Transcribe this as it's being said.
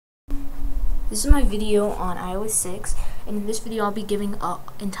This is my video on iOS 6, and in this video I'll be giving an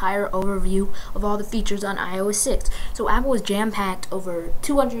entire overview of all the features on iOS 6. So Apple has jam-packed over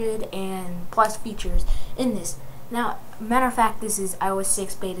 200 and plus features in this. Now, matter of fact, this is iOS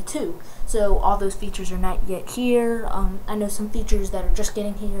 6 Beta 2, so all those features are not yet here. I know some features that are just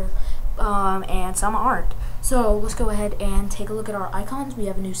getting here, and some aren't. So let's go ahead and take a look at our icons. We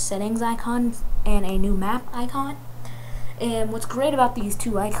have a new settings icon and a new map icon. And what's great about these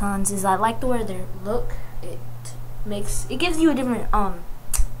two icons is I like the way they look. It gives you a different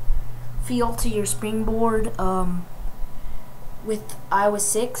feel to your springboard with iOS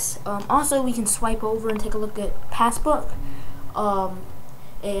 6. Also, we can swipe over and take a look at Passbook.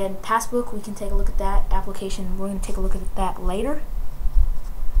 And Passbook, we can take a look at that application. We're going to take a look at that later.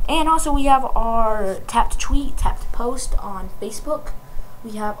 And also, we have our tap to tweet, tap to post on Facebook.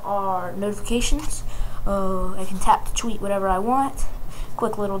 We have our notifications. I can tap to tweet whatever I want.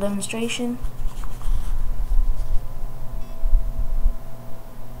 Quick little demonstration.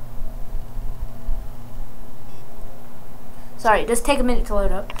 Sorry, it does take a minute to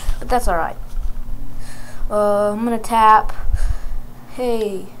load up, but that's alright. I'm gonna tap,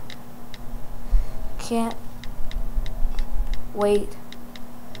 hey, can't wait.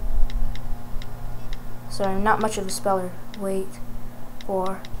 Sorry, I'm not much of a speller. Wait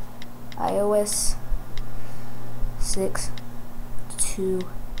for iOS 6 to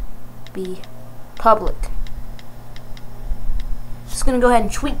be public. Just gonna go ahead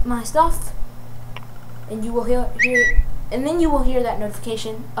and tweet my stuff, and you will hear that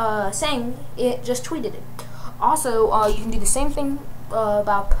notification saying it just tweeted it. Also, you can do the same thing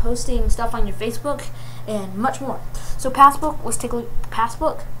about posting stuff on your Facebook and much more. So Passbook, let's take a look at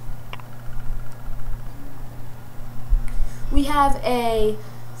Passbook. We have a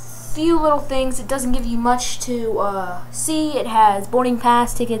few little things. It doesn't give you much to see. It has boarding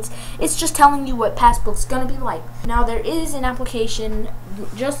pass tickets. It's just telling you what Passbook's gonna be like. Now there is an application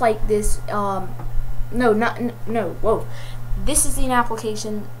just like this. This is an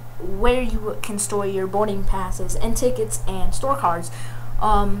application where you can store your boarding passes and tickets and store cards.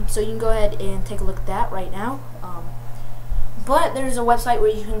 So you can go ahead and take a look at that right now. But there's a website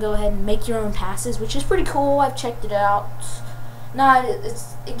where you can go ahead and make your own passes, which is pretty cool. I've checked it out.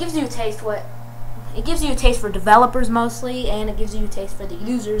 It gives you a taste for developers mostly, and it gives you a taste for the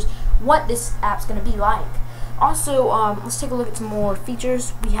users what this app's going to be like. Also, let's take a look at some more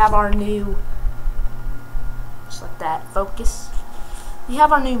features. We have our new, just like that, focus. We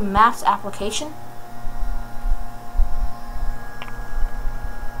have our new Maps application,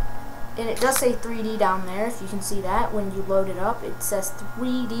 and it does say 3D down there. If you can see that when you load it up, it says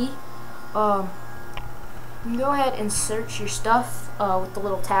 3D. You can go ahead and search your stuff with the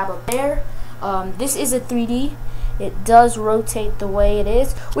little tab up there. This is a 3D. It does rotate the way it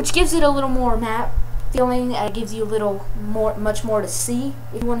is, which gives it a little more map feeling. It gives you a little much more to see.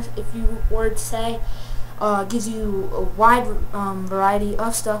 If you were to say, gives you a wide variety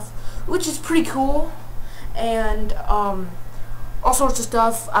of stuff, which is pretty cool, and all sorts of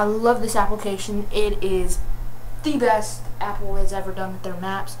stuff. I love this application. It is the best Apple has ever done with their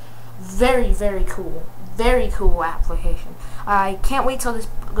maps. Very, very cool. Very cool application. I can't wait till this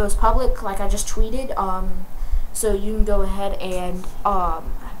goes public, like I just tweeted. So you can go ahead and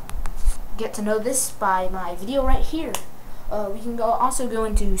get to know this by my video right here. We can also go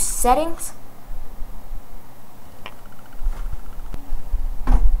into settings.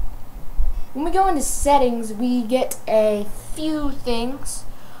 When we go into settings, we get a few things.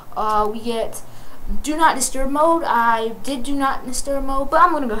 We get do not disturb mode. I did do not disturb mode, but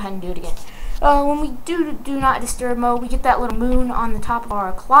I'm going to go ahead and do it again. When we do not disturb mode, we get that little moon on the top of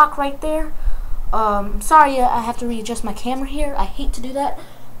our clock right there. Sorry, I have to readjust my camera here. I hate to do that,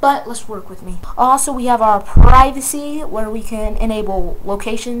 but let's work with me. Also, we have our privacy, where we can enable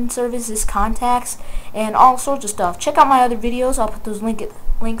location services, contacts, and all sorts of stuff. Check out my other videos. I'll put those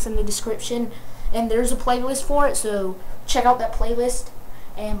links in the description, and there's a playlist for it, so check out that playlist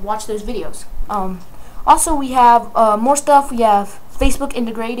and watch those videos. Also, we have more stuff. We have Facebook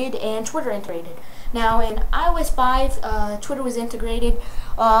integrated and Twitter integrated. Now, in iOS 5, Twitter was integrated,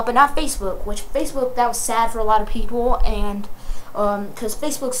 but not Facebook, which Facebook, that was sad for a lot of people, and because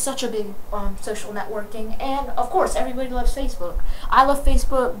Facebook's such a big social networking, and of course everybody loves Facebook. I love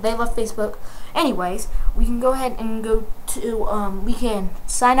Facebook, they love Facebook. Anyways, we can go ahead and go to we can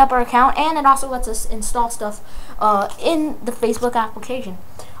sign up our account, and it also lets us install stuff in the Facebook application.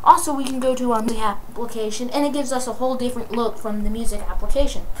 Also, we can go to our music application, and it gives us a whole different look from the music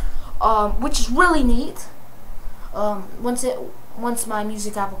application, which is really neat. Once my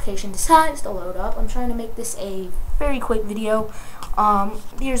music application decides to load up, I'm trying to make this a very quick video.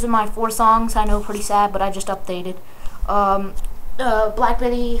 Here's my 4 songs. I know, pretty sad, but I just updated. Black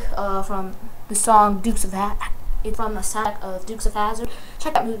Betty from the song Dukes of it's from the soundtrack of Dukes of Hazzard.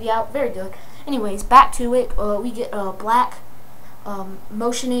 Check that movie out, very good. Anyways, back to it. We get black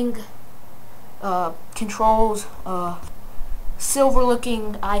motioning controls, silver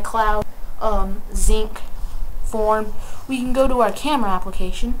looking iCloud, zinc form. We can go to our camera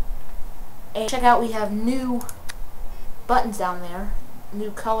application and check out, we have new buttons down there, new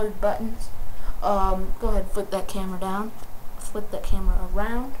colored buttons. Go ahead and flip that camera down, flip that camera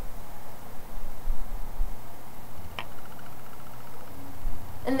around.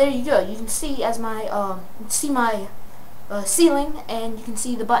 And there you go. You can see as my ceiling, and you can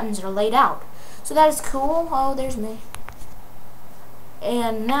see the buttons are laid out. So that is cool. Oh, there's me.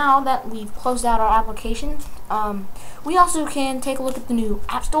 And now that we've closed out our application, we also can take a look at the new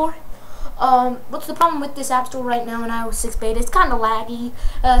App Store. What's the problem with this App Store right now in iOS 6 beta? It's kind of laggy.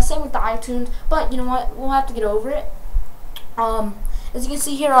 Same with the iTunes, but you know what? We'll have to get over it. As you can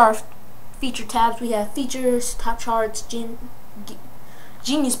see here, our feature tabs. We have Features, Top Charts,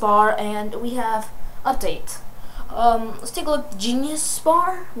 Genius Bar, and we have Updates. Let's take a look at the Genius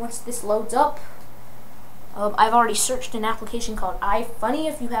Bar once this loads up. I've already searched an application called iFunny.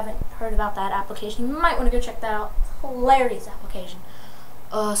 If you haven't heard about that application, you might want to go check that out. Hilarious application.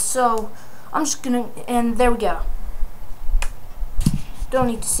 So I'm just gonna, and there we go. Don't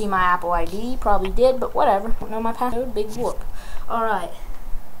need to see my Apple ID. Probably did, but whatever. Don't know my passcode. Big whoop. Alright.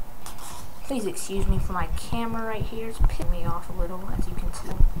 Please excuse me for my camera right here. It's pissing me off a little, as you can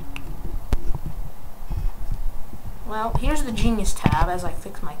see. Well, here's the Genius tab as I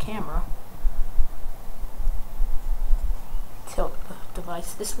fix my camera. Tilt the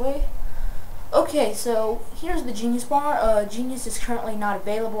device this way. Okay, so here's the Genius bar. Genius is currently not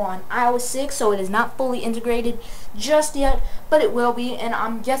available on iOS 6, so it is not fully integrated just yet, but it will be, and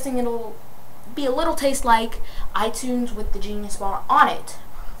I'm guessing it'll be a little taste like iTunes with the Genius bar on it,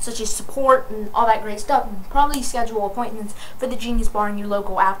 such as support and all that great stuff, and probably schedule appointments for the Genius bar in your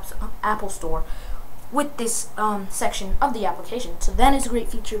local Apple store with this section of the application. So that is a great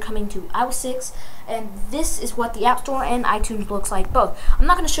feature coming to iOS 6, and this is what the App Store and iTunes looks like both. I'm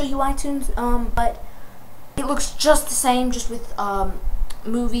not going to show you iTunes, but it looks just the same, just with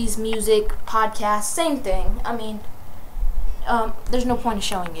movies, music, podcasts, same thing. I mean, there's no point in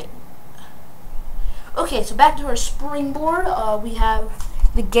showing it. Okay, so back to our springboard, we have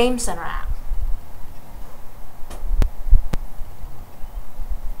the Game Center app.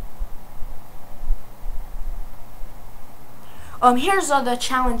 Here's the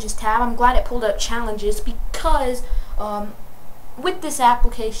Challenges tab. I'm glad it pulled up Challenges because with this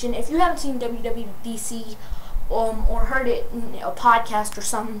application, if you haven't seen WWDC or heard it in a podcast or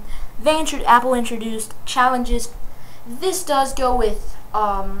something, Apple introduced Challenges. This does go with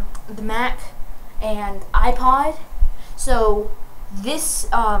the Mac and iPod, so this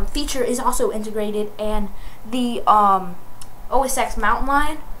feature is also integrated, and the OS X Mountain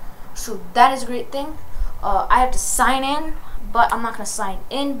Lion, so that is a great thing. I have to sign in, but I'm not going to sign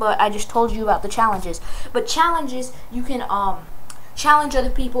in, but I just told you about the challenges. But challenges, you can challenge other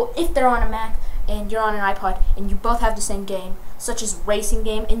people if they're on a Mac and you're on an iPod and you both have the same game, such as racing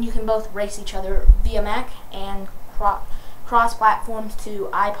game, and you can both race each other via Mac and cross platforms to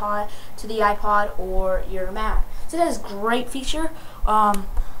the iPod or your Mac. So that is a great feature. I'm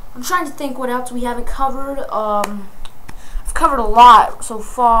trying to think what else we haven't covered. I've covered a lot so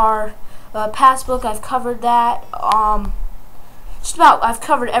far. Passbook, I've covered that. Just about, I've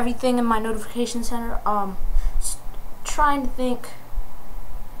covered everything in my notification center. Just trying to think.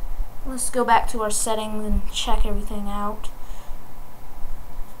 Let's go back to our settings and check everything out.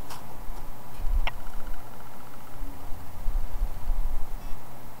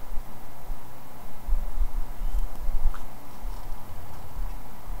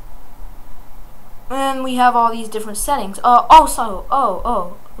 And we have all these different settings. Of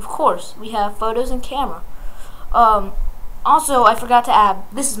course, we have photos and camera. Also, I forgot to add,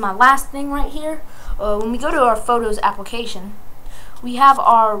 this is my last thing right here. When we go to our Photos application, we have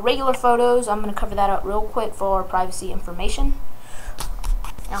our regular photos. I'm going to cover that up real quick for our privacy information.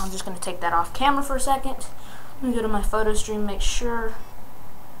 Now I'm just going to take that off camera for a second. Let me go to my photo stream, make sure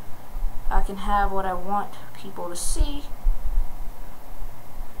I can have what I want people to see.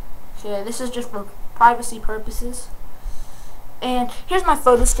 Okay, this is just for privacy purposes. And here's my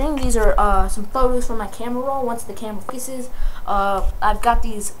photo stream. These are some photos from my camera roll. Once the camera focuses, I've got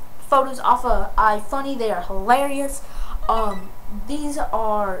these photos off of iFunny. They are hilarious. These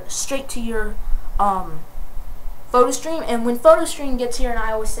are straight to your PhotoStream, and when PhotoStream gets here in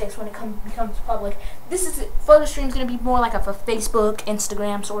iOS 6, when it becomes public, PhotoStream is going to be more like a Facebook,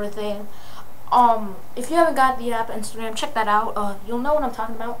 Instagram sort of thing. If you haven't got the app Instagram, check that out. You'll know what I'm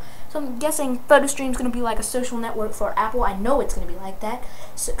talking about. So I'm guessing PhotoStream is going to be like a social network for Apple. I know it's going to be like that,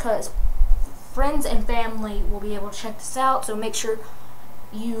 because friends and family will be able to check this out. So make sure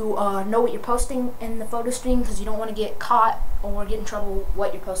you know what you're posting in the PhotoStream, because you don't want to get caught or get in trouble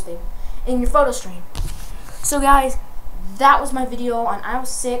what you're posting in your PhotoStream. So guys, that was my video on iOS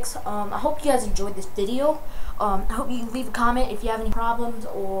 6. I hope you guys enjoyed this video. I hope you leave a comment if you have any problems,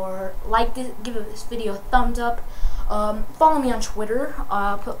 or like this, give this video a thumbs up. Follow me on Twitter.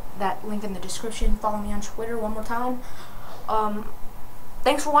 I'll put that link in the description. Follow me on Twitter one more time.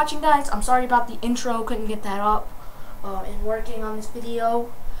 Thanks for watching, guys. I'm sorry about the intro. Couldn't get that up and working on this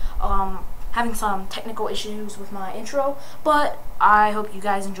video. Having some technical issues with my intro, but I hope you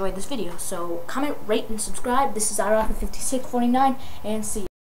guys enjoyed this video. So comment, rate, and subscribe. This is iRocket5649, and see you.